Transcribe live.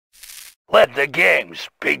Let the games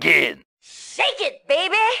begin. Shake it,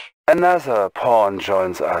 baby! Another pawn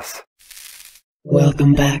joins us.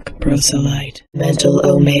 Welcome back, Proselyte. Mental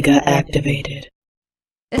Omega activated.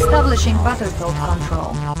 Establishing battlefield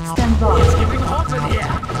control. Stand by. It's getting hot in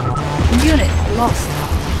here. Unit lost.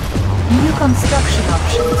 New construction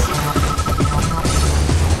options.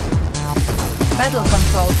 Battle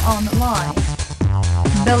controls online.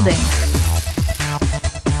 Building.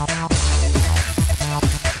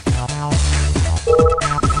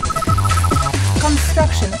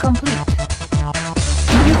 Construction complete.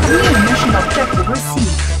 New mission objective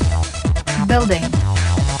received. Building.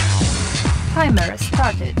 Timer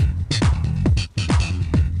started.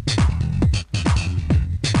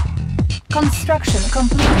 Construction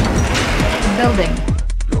complete. Building.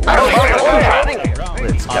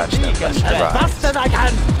 Let's catch them as fast as I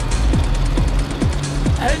can.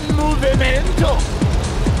 En movimento.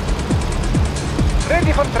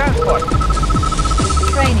 Ready for transport.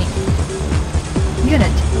 Training.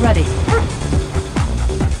 Unit ready.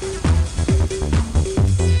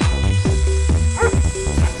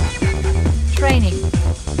 Training.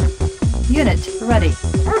 Unit ready.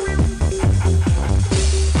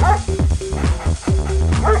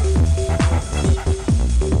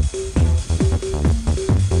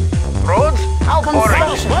 Roads, how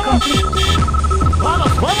Construction complete.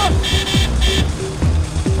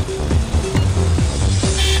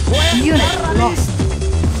 Unit lost.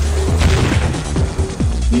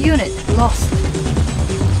 Unit lost.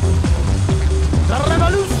 The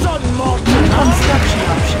revolution, New construction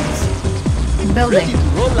options. Building.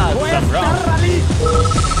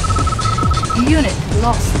 Unit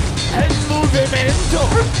lost. En movimento.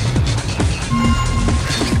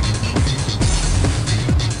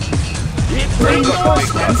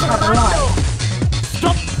 Reinforcements have arrived.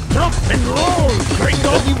 Stop, drop, and roll,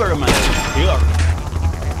 gringo. Tiberium here.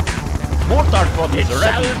 Mortar bodies It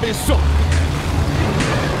shall be so.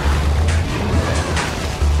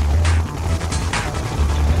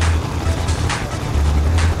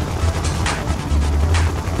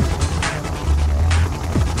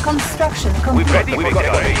 Construction complete. We've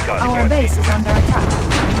got Our base is under attack.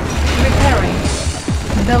 Repairing.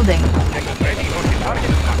 Building.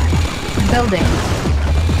 Building.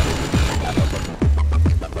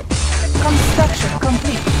 Construction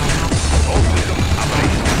complete.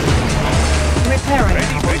 Repairing.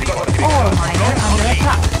 Ore miner under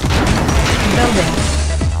attack. Building.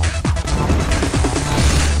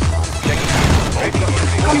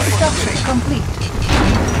 Construction complete.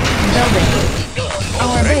 Building.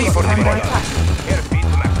 Our base is under attack.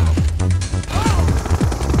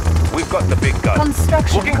 We've got the big gun.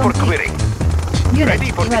 Construction Looking for complete. clearing. Unit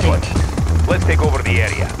Ready for ready. deployment. Let's take over the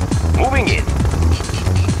area. Moving in.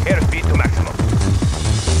 Airspeed to maximum.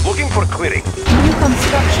 Looking for clearing. New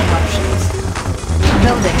construction options.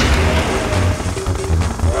 Building.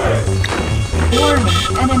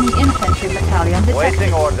 Warning, enemy infantry battalion detected.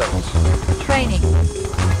 Waiting orders. Training.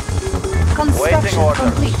 Construction orders.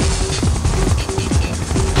 complete.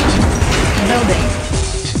 Building.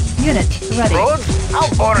 Unit ready. Roads, how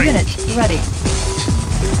boring. Unit ready.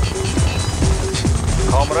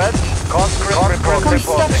 Comrade, conscript report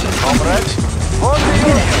Construction reporting. Comrade, for the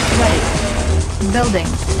Unit Union. ready. Building.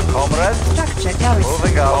 Comrade, Structure garrison.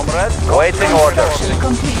 moving out. Comrade, waiting orders. Construction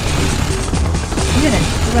complete. Unit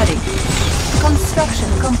ready. Construction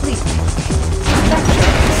complete.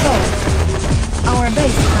 Structure sold. Our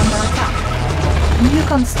base is under attack. New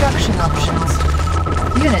construction options.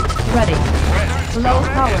 Unit ready. Low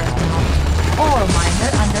power. Ore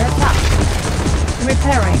miner under attack.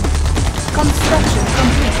 Repairing. Construction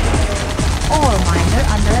complete. Ore miner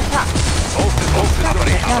under attack.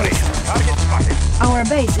 Structure garrison. Target spotted. Our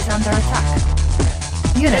base is under attack.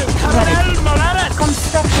 Unit ready.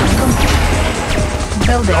 Construction complete.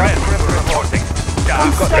 Building. Red River reporting.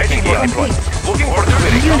 We've got ready Construction for complete. deployment. Looking for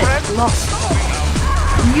clearing. Unit lost.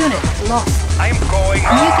 Unit lost. I'm going.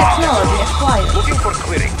 New technology acquired. Looking for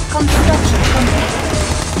clearing. Construction complete.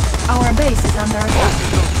 Our base is under attack.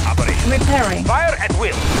 Operation. Repairing. Fire at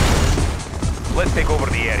will. Let's take over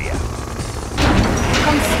the area.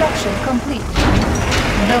 Construction complete.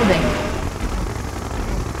 Building.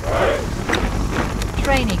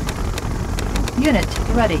 Training. Unit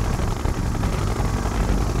ready.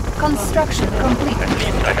 Construction complete.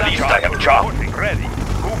 At least I am chopped. Ready.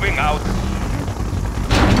 Moving out.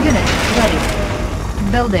 Unit ready.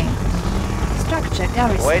 Building. Structure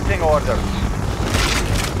garrison. Waiting orders.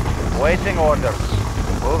 Waiting orders.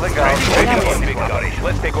 Moving out. Garrison. Big guys.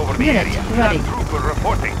 Let's take over the Unit area. ready. Trooper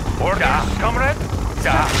reporting. Orders, comrade.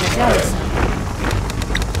 Structure garrison.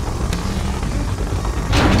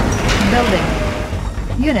 Building.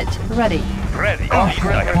 Unit ready. Ready. I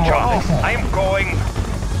have charges. I am going.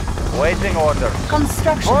 Waiting orders.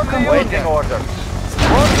 Construction complete. Waiting orders.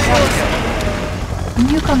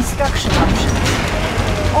 New construction options.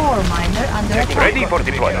 Ore miner under attack. Ready for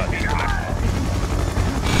deployment.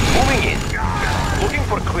 Moving in. Looking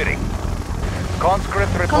for clearing.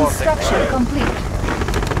 Conscript reporting. Construction complete.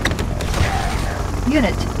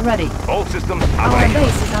 Unit ready. All systems Our operational.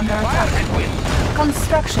 base is under attack. Headwind.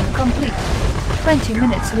 Construction complete. 20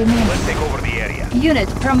 minutes remaining. Let's take over the area. Unit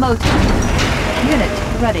promoted. Unit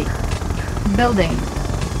ready. Building.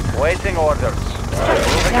 Waiting orders.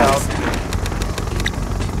 Moving out. Garrison.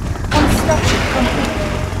 Construction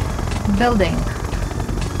complete. Building.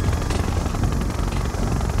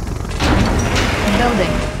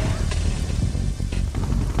 Building.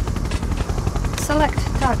 Select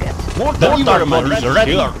target. The Tiberium is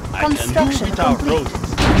ready. Construction complete.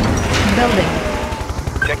 Building.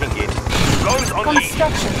 Checking in. Guns on lead.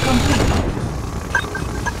 Construction complete.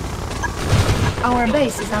 Our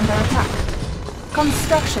base is under attack.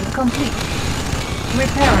 Construction complete.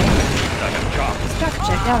 Repairing. I have charges.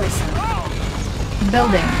 Structure garrison.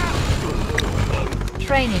 Building.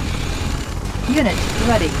 Training. Unit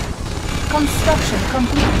ready. Construction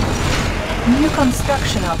complete. New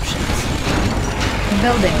construction options.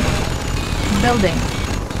 Building. Building.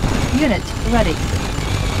 Unit ready.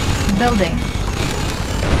 Building.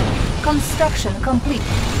 Construction complete.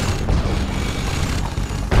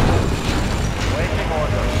 Waiting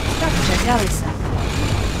orders. Structure garrison.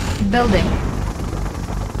 Building.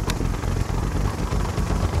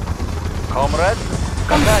 Comrade.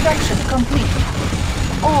 Construction complete.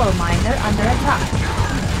 Ore miner under attack.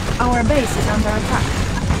 Our base is under attack.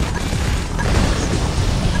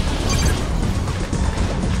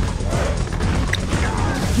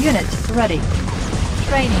 Unit ready.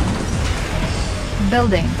 Training.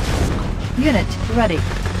 Building. Unit ready.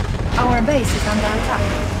 Our base is under attack.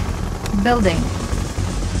 Building.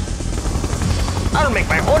 I'll make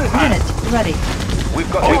my own path. Unit ready.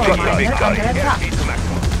 We've got Ore the miner big gun. under attack. Airspeed to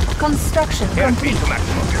maximum. Construction Airspeed complete. to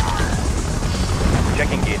maximum.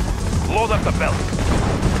 Checking in. Load up the belt.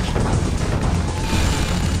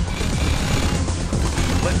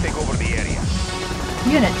 Let's take over the area.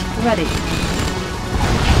 Unit ready.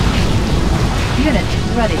 Unit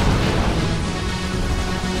ready.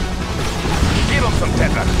 Give them some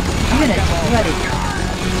tether. Unit ready.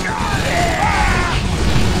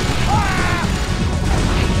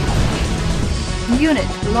 Unit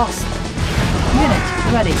lost. Unit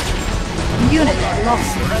ready. Unit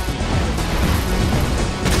lost.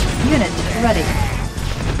 Unit ready.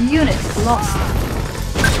 Unit lost.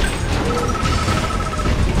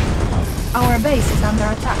 Our base is under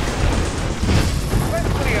attack. Let's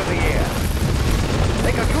clear the air.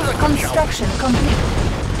 They could use a Construction complete.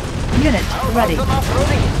 Unit ready.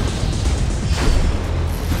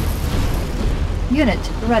 Unit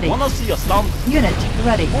ready. Wanna see a stump? Unit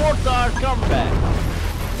ready. Mortar combat.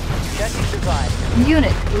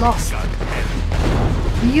 Unit lost.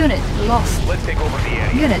 Unit lost. Let's take over the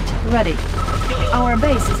area. Unit ready. Our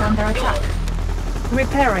base is under attack.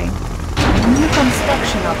 Repairing. New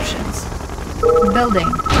construction options. Building.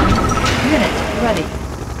 Unit ready.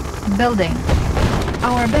 Building.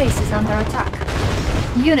 Our base is under attack.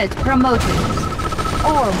 Unit promoted.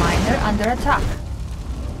 Ore miner under attack.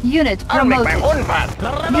 Unit I'll make my promoted. own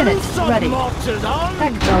path. Unit ready.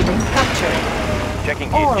 Tech building captured.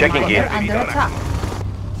 Checking Ore in. Checking miner in. under attack.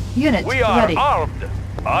 Unit We are ready. armed.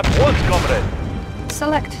 At once, comrade.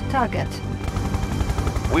 Select target.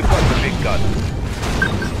 We've got the big gun.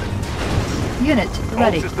 Unit All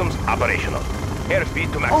ready. systems operational.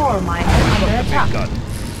 Airspeed to maximum. Ore miner under Big attack. gun.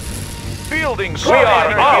 Fielding. We are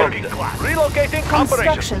are armed. armed. Relocating Construction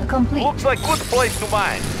operation. complete. Looks like good place to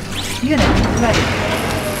mine. Unit ready.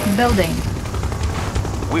 Building.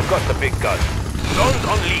 We've got the big gun. Guns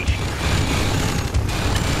unleashed.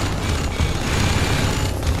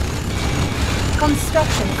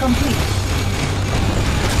 Construction complete.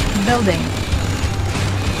 Building.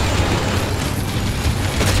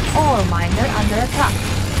 Ore miner under attack.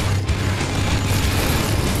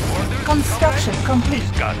 Construction complete.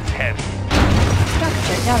 Guns heavy.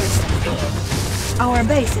 Structure garrison. Our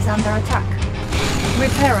base is under attack.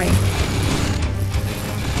 Repairing.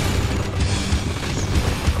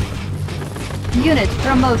 Unit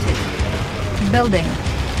promoted. Building.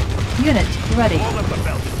 Unit ready. Hold up the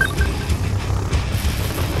belt.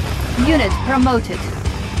 Unit promoted.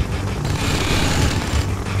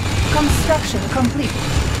 Construction complete.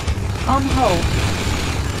 On hold.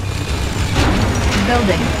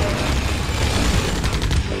 Building.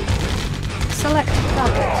 Select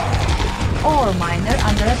target. Ore miner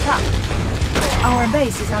under attack. Our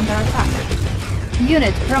base is under attack.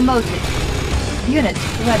 Unit promoted. Unit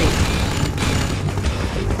ready.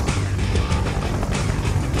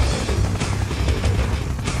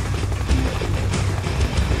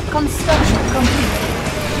 Construction complete.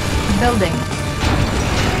 Building.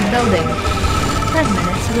 Building. 10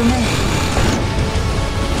 minutes remain.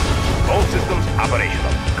 All systems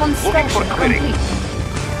operational. Construction complete.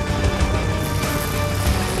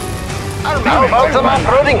 Ultimate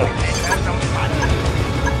running.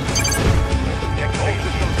 Check all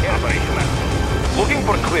systems operational. Looking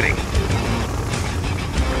for clearing.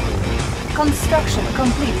 Construction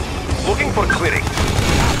complete. Looking for clearing.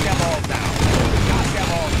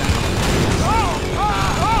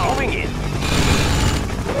 Moving in.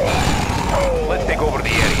 Let's take over the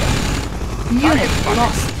area. Unit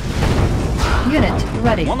lost. Unit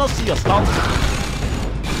ready. Wanna see a stunt?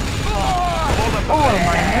 Ore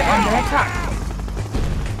miner under attack.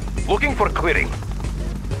 Looking for clearing.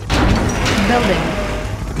 Building.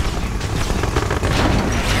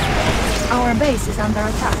 Our base is under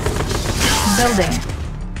attack.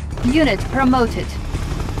 Building. Unit promoted.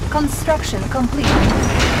 Construction complete.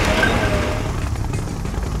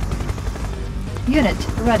 Unit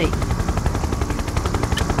ready.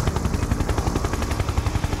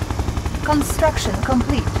 Construction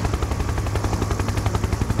complete.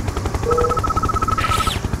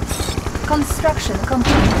 Construction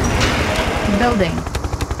complete. Building.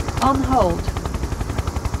 On hold.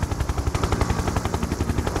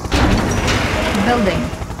 Building.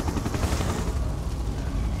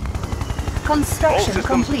 All Construction systems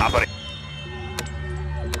complete. operational.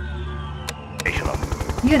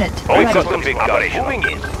 Unit All ready. systems operational. Moving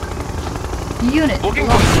in. Unit Looking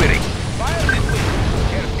for lost. clearing.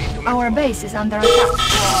 Our base is under attack.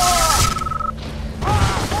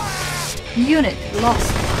 Unit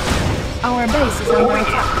lost. Our base is under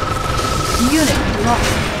attack. Unit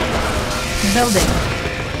lost. Building.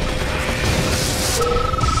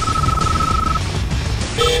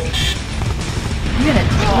 Unit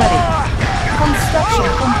ready. Construction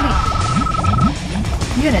complete.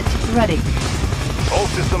 Unit ready. All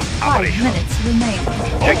systems 5 operational. minutes remain.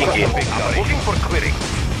 Checking in. Looking for clearing.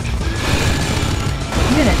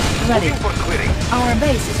 Unit ready. Looking for clearing. Our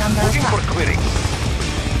base is under Looking for attack. clearing.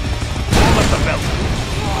 Hold up the belt.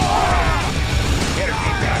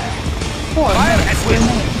 4 minutes at will.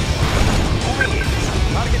 remain. Moving in.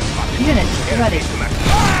 Target spotted. Unit ready.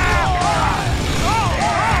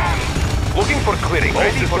 Looking for clearing.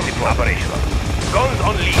 Ready for deployment. Operational. Guns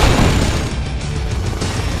on lead.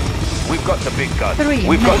 We've got the big gun. 3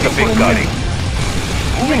 We've got the minutes big gun. remaining.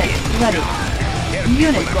 Unit ready.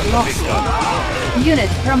 Unit lost. Unit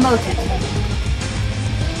promoted.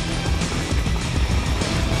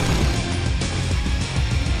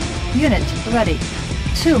 Unit ready.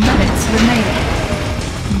 2 minutes remaining.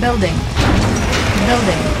 Building.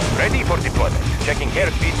 Building. Ready for deployment. Checking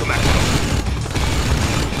airspeed to maximum.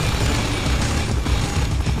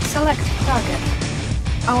 Select target.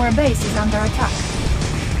 Our base is under attack.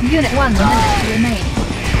 Unit 1 minute remain.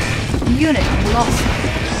 Unit lost.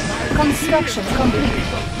 Construction complete.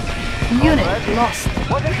 Unit lost.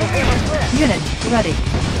 Unit ready.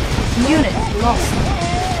 Unit lost.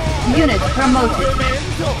 Unit promoted.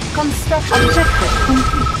 Construction objective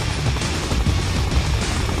complete.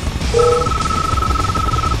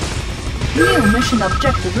 New mission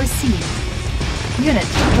objective received. Unit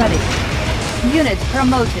ready. Unit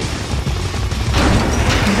promoted.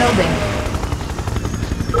 Building.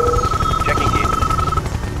 Checking in.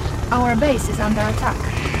 Our base is under attack.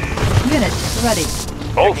 Unit ready.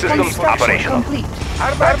 All systems Construction operational. complete.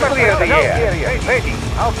 Clear the area. Ready.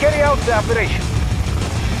 I'll carry out the operation.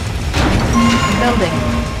 Building.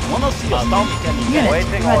 Wanna see a stunt? Unit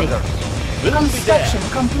Waiting ready. orders. We'll be there. Construction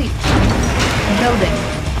complete. Building.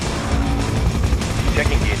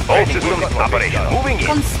 Checking in. All systems operational. Moving in.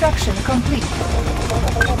 Construction complete.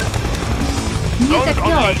 New Guns on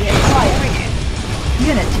technology lead. acquired. Moving in.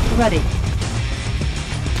 Unit ready.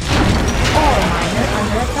 Ore miner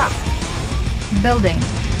under attack. Building.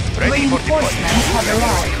 Ready for Reinforcements have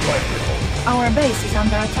arrived. Our base is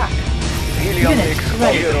under attack. Unit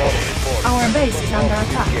ready. Our base is under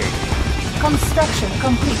attack. Construction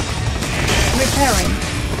complete. Repairing.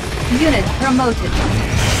 Unit promoted.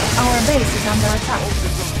 Our base is under attack.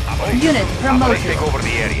 Unit Let's promoted. take over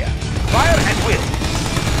the area. Fire at will.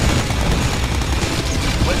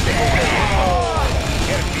 Let's take over the area.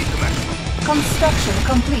 Airspeed to maximum. Construction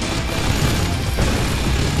complete.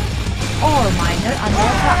 Ore miner under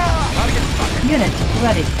attack. Target spotted. Unit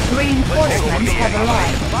ready. Let's take over Reinforcements the have area.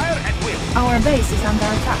 arrived. Fire at will. Our base is under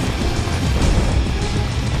attack.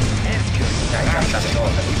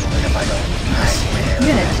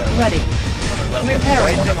 Unit ready.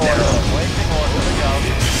 Repairing.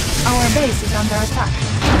 Our base is under attack.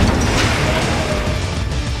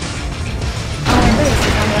 Our base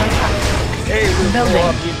is under attack. Building.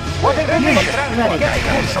 Unit ready.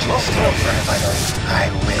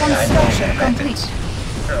 Construction complete.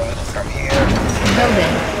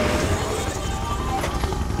 Building.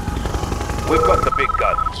 We've got the big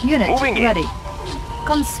guns. Unit Moving in. ready.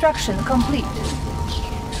 Construction complete.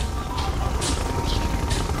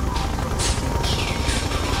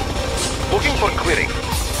 Looking for clearing.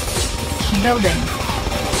 Building.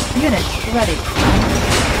 Unit ready.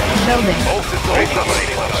 Building. All systems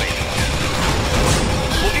operating.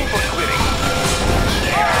 Looking for clearing.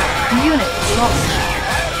 Unit lost.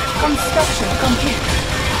 Construction complete.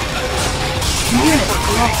 Unit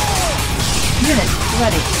lost. Unit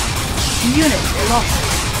ready. Unit lost.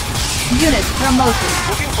 Unit promoted.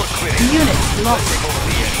 Looking for clearing. Unit lost.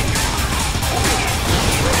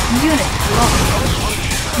 Unit lost.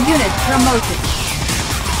 Unit promoted.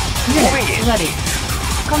 Unit ready.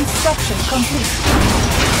 Construction complete.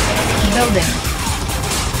 Building.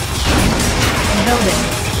 Building.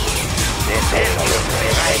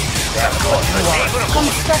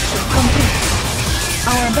 Construction complete.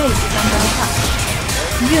 Our base is under attack.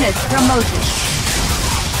 Unit promoted.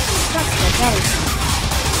 Structure garrison.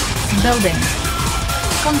 Building.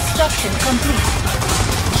 Construction complete.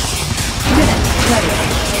 Unit ready.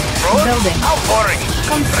 Building. How boring.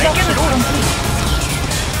 Construction complete.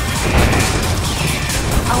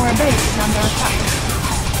 Our base is under attack.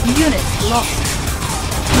 Unit lost.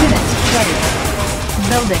 Unit ready.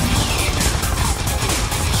 Building.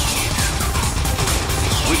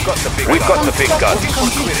 We've got the big guns. Looking for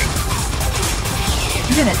clearing.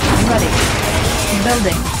 Unit ready.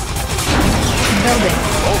 Building. Building.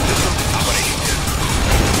 All systems operating.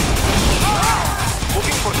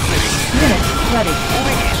 Looking for clearing. Unit ready.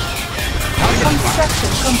 Moving in.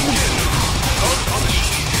 Construction complete.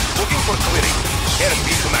 Looking for clearing.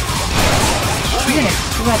 Airspeed to maximum. Unit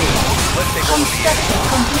ready. Let's take over the area. Construction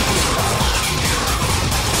complete.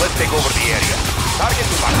 Let's take over the area. Target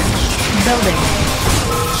spotted. Building.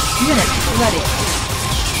 Unit ready.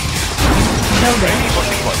 Building. Ready for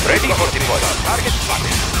deploy. Ready for deploy. Target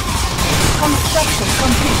spotted. Construction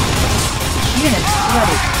complete. Unit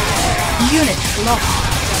ready. Unit lost.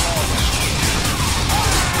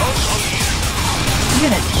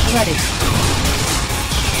 Unit ready.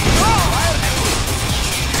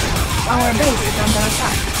 Our base is under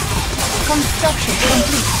attack. Construction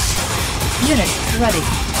complete. Unit ready.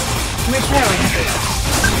 Repairing.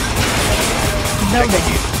 Building.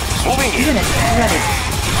 Moving in. Unit ready.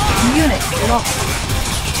 Unit lost.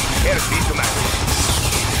 Airspeed to maximum.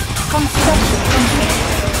 Construction complete.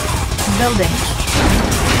 Building.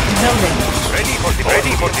 Building. Ready for deploy.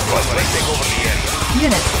 Ready for deploy. Let's take over the area.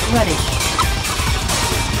 Unit ready.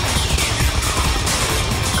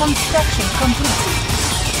 Construction complete.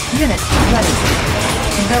 Unit ready.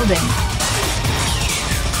 Building.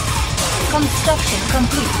 Construction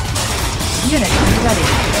complete. Unit ready.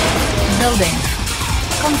 Building.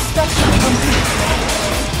 Construction complete.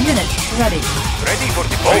 Unit ready. Ready for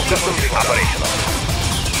deploy. All systems operational.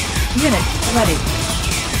 Unit ready.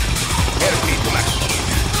 Airspeed to maximum.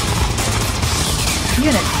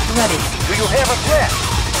 Unit ready. Do you have a plan?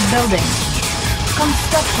 Building.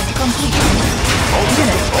 Construction complete.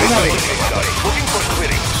 Unit ready. Looking for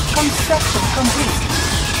clearing. Construction complete.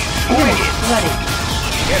 Unit ready.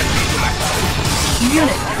 Airspeed to maximum.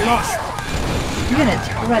 Unit lost. Unit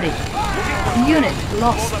ready. Unit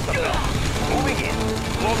lost. Moving in.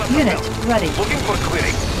 Unit ready. Looking for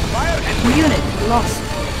clearing. Fire and Unit lost.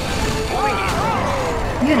 moving in.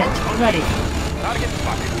 Unit ready. Target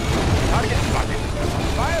spotted. Target spotted.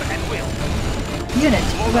 Fire and wheel. Unit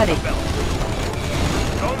ready.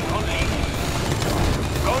 Guns on lead.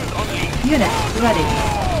 Guns on lead. Unit ready.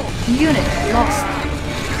 Unit lost.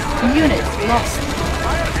 Unit lost.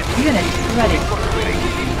 Unit ready.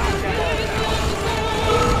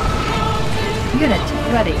 Unit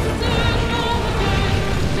ready.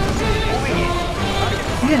 Moving in.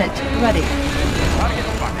 Unit ready. Target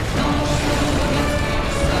spotted.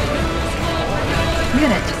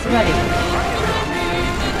 Unit ready.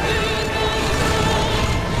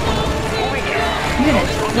 Moving in. Unit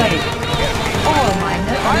ready. All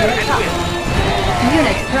miner under attack.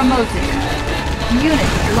 Unit promoted.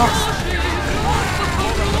 Unit lost.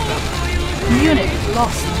 Unit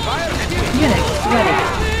lost. Unit ready.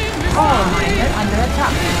 All miner under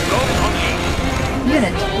attack.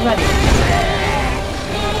 Unit ready.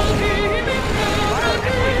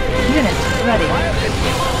 Unit ready.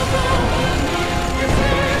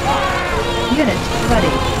 Unit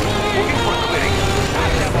ready. Looking for clearing.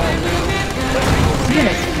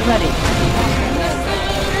 Unit ready.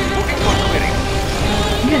 Looking for clearing.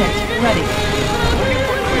 Unit ready. Looking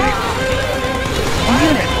for clearing.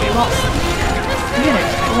 Unit lost. Unit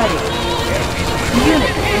ready.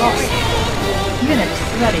 Unit lost. Unit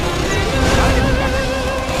ready.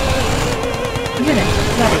 Unit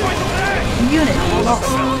ready. Unit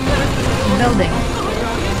lost. Building.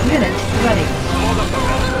 Unit ready.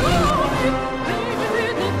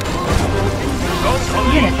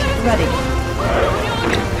 Unit ready.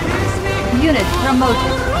 Unit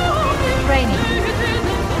promoted. Training.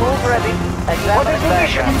 Move ready.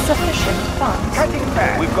 Examination. Insufficient funds. Cutting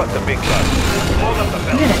back. We've got the big gun. Hold up the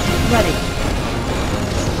belt. Unit ready.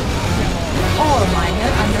 All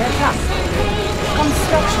miner under attack.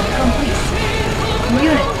 Construction complete.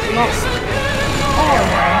 Unit lost. All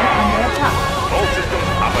miner under attack. All systems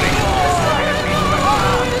operational.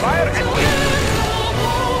 Fire and wait.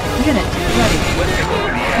 Unit ready. Let's take over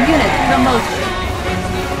the area. Unit promoted.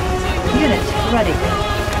 Unit ready.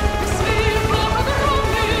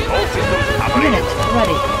 All systems Unit operational.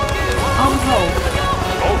 ready. On hold.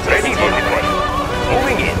 All ready for deployment.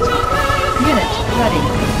 Moving in. Unit ready.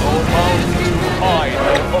 No mountain too high,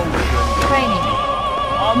 no ocean. Training.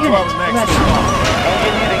 On to Unit our next ready. stop.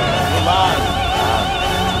 Engineering. The land.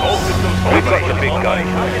 All systems We've got the big gun.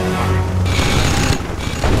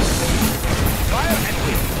 Fire and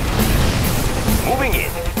wait. Moving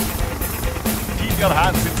in. Keep your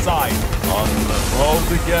hands inside. On the road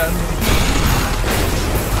again.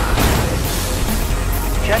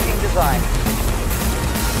 Checking design.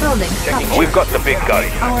 Building captured. We've got the big gun.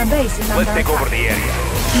 Our base is Let's under take over attack. the area.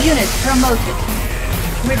 Unit promoted.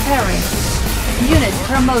 Repairing. Unit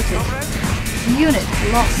promoted. Unit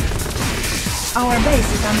lost. Our base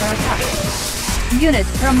is under attack. Unit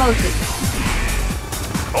promoted.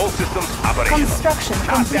 All systems operational. Construction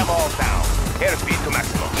Shot complete. them all down. Airspeed to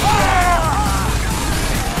maximum.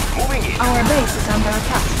 Moving in. Our base is under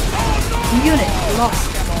attack. Unit lost.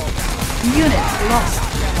 Unit lost.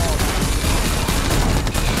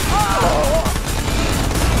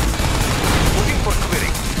 Looking for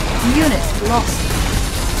clearing. Unit lost.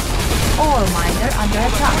 All miner under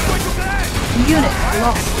attack. Unit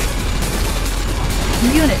lost.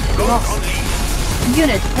 Unit lost.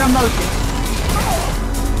 Unit promoted.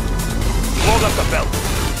 Load up the belt.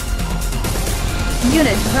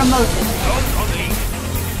 Unit promoted. Guns unleashed.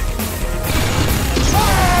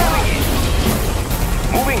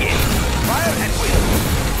 Moving in. Fire and wheel.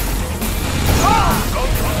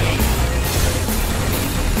 Guns unleashed.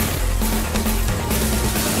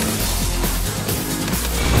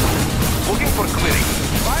 Looking for clearing.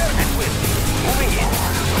 Fire and wheel. Moving in.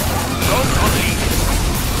 Guns unleashed.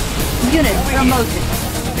 Unit promoted.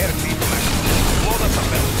 Airspeed to maximum. Load up the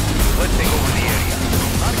belt. Let's take over the area.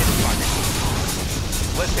 Target spotted.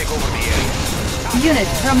 Let's take over the area. Unit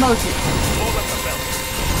promoted. Load up the belt.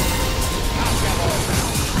 Knock them all down.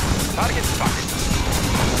 Target spotted.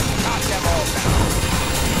 Knock them all down.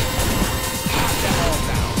 Knock them all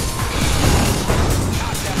down.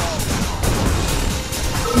 Knock them all down.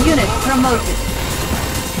 Unit promoted.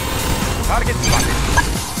 Target spotted.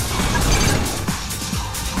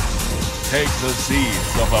 Take the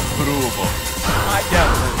seeds of approval. I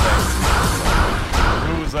can't prevent.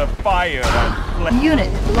 Through the fire and flame.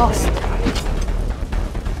 Unit lost.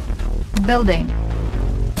 Building.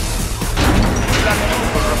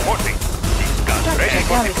 Reporting. These guns ready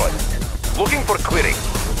for deployment. Looking for clearing.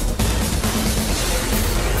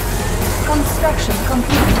 Construction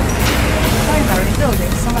complete. Primary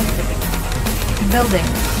building selected. Building.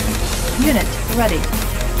 Unit ready.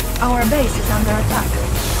 Our base is under attack.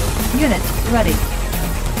 Unit ready.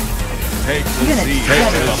 Take the Unit seeds.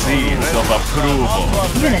 ready. Take the seeds of approval.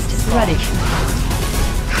 Unit ready.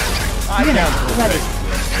 I Unit can't ready. prevent.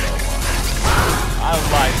 I'll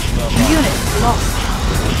light them up. Unit lost.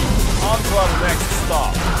 On to our next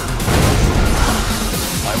stop.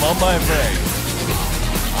 I'm on my way.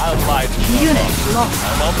 I'll light them Unit up. lost.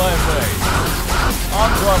 I'm on my way. On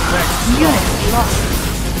to our next stop. Unit lost.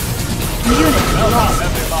 Unit Well lost. up,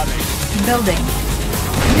 everybody. Building.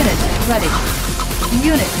 Unit ready.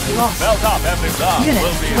 Unit lost. Belt up, everybody. Unit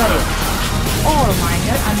We'll be ready. there. All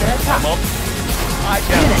miner under attack. I'm up. I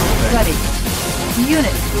can't Unit prevent. ready.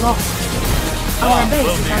 Unit lost. Our base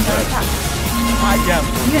we'll is be under there. attack. I can't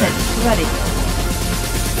prevent. Unit ready.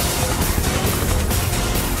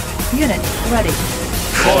 Unit ready.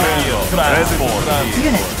 Corneo, transport.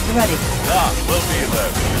 Unit ready. Yeah, we'll be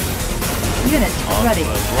there. Unit On ready.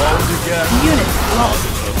 the road again. Unit On lost.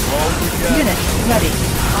 the road again. Unit ready.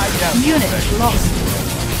 I can't Unit prevent. lost.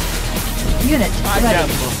 Unit I ready.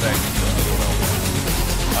 can't prevent.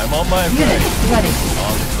 I'm on my way. Unit ready.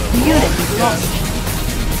 On the Unit road lost.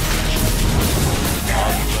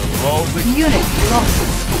 On the road again. Unit lost.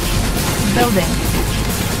 Building.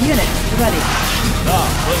 Unit ready. Now,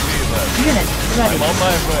 we'll be there. Unit ready. I'm on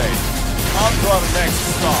my way. On to our next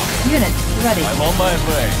stop. Unit ready. I'm on my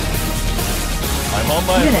way. I'm on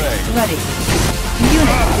my Unit way. ready.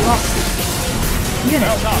 Unit lost. Unit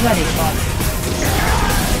ready.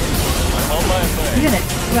 I'm on my way. Unit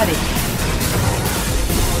ready.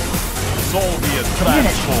 Soviet Unit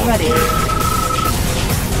transport. ready.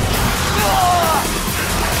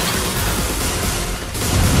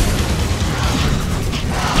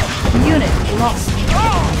 Unit lost.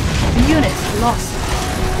 Unit lost.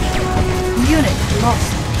 Unit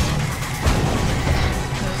lost.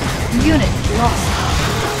 Unit lost.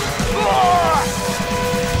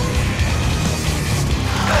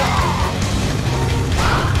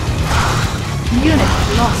 Unit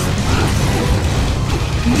lost.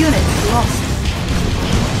 Unit lost.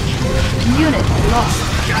 Unit lost.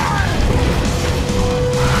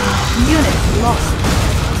 Unit lost.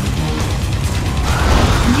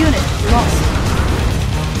 Unit lost.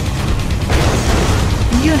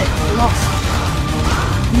 Unit lost.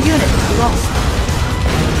 Unit lost.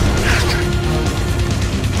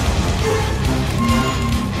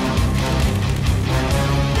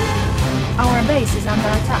 Our base is under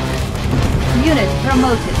attack. Unit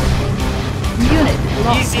promoted. Unit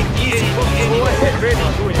lost.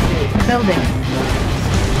 Building.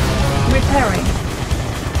 Repairing.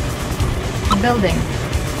 Building.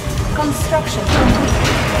 Construction complete.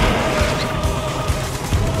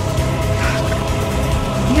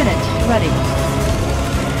 Unit ready.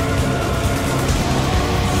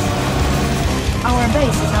 Our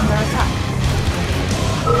base is under attack.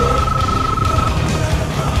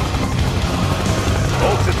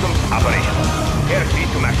 All systems operational. Airspeed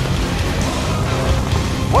to max.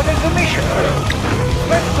 What is the mission?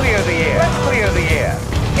 Let's clear the air. Let's clear the air.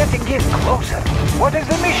 Getting in closer. What is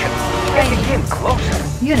the mission? Getting in closer.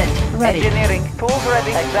 Unit ready. Engineering. Tools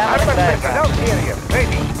ready. Examining Armament diagram. out area.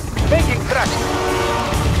 Ready. Making thrust.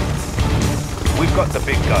 We've got the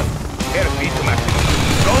big gun. Airspeed to maximum.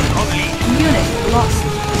 Drone unleashed. Unit lost.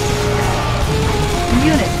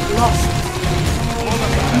 Unit lost.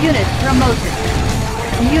 Unit promoted.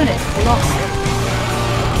 Unit lost.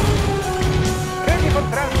 Ready for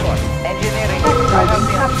transport. Engineering. Tech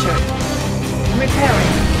captured.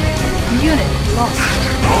 Repairing. Unit lost.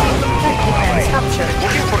 Tech defense captured.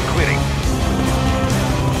 Looking for clearing.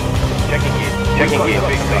 Checking in. Checking in.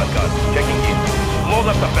 Big gun. Checking in. Load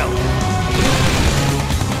up the belt.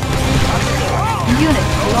 Unit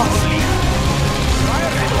lost.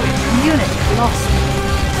 Unit lost.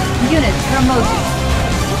 Unit promoted.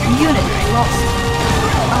 Unit lost.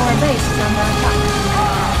 Our base is under attack.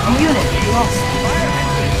 Unit lost.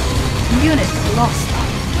 Unit lost.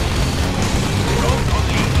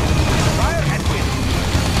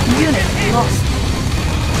 Unit lost.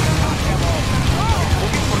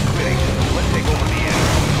 Looking for clearing. Let's take over the air.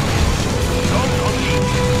 Drone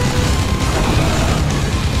unleashed.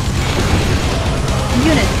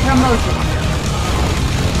 Unit promoted.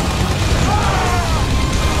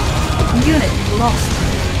 Unit lost.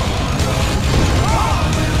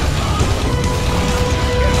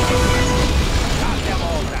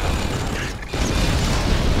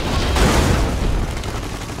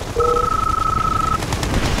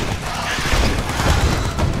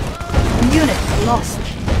 Unit lost.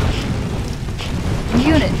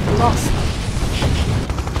 Unit lost. Unit lost.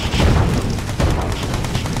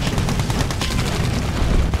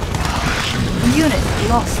 Unit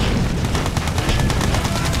lost.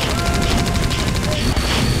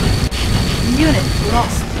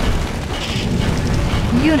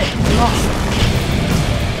 Unit lost.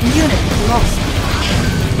 Unit lost.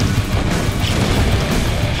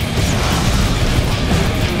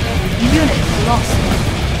 Unit lost.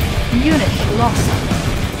 Unit lost.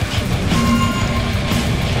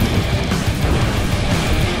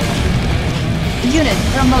 Unit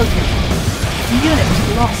promoted. Unit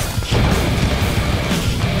lost.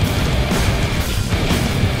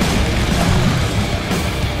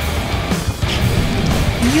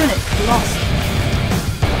 Unit lost.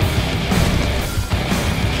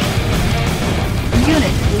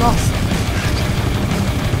 Unit lost.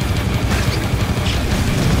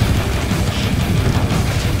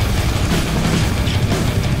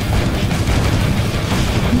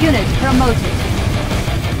 Unit promoted.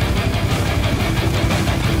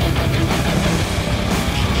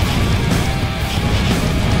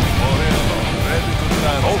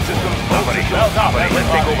 All systems operational. Let's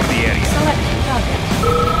take over the area. Select target.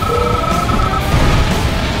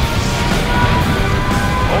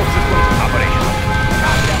 All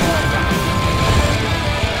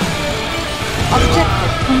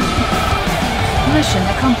Mission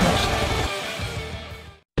accomplished.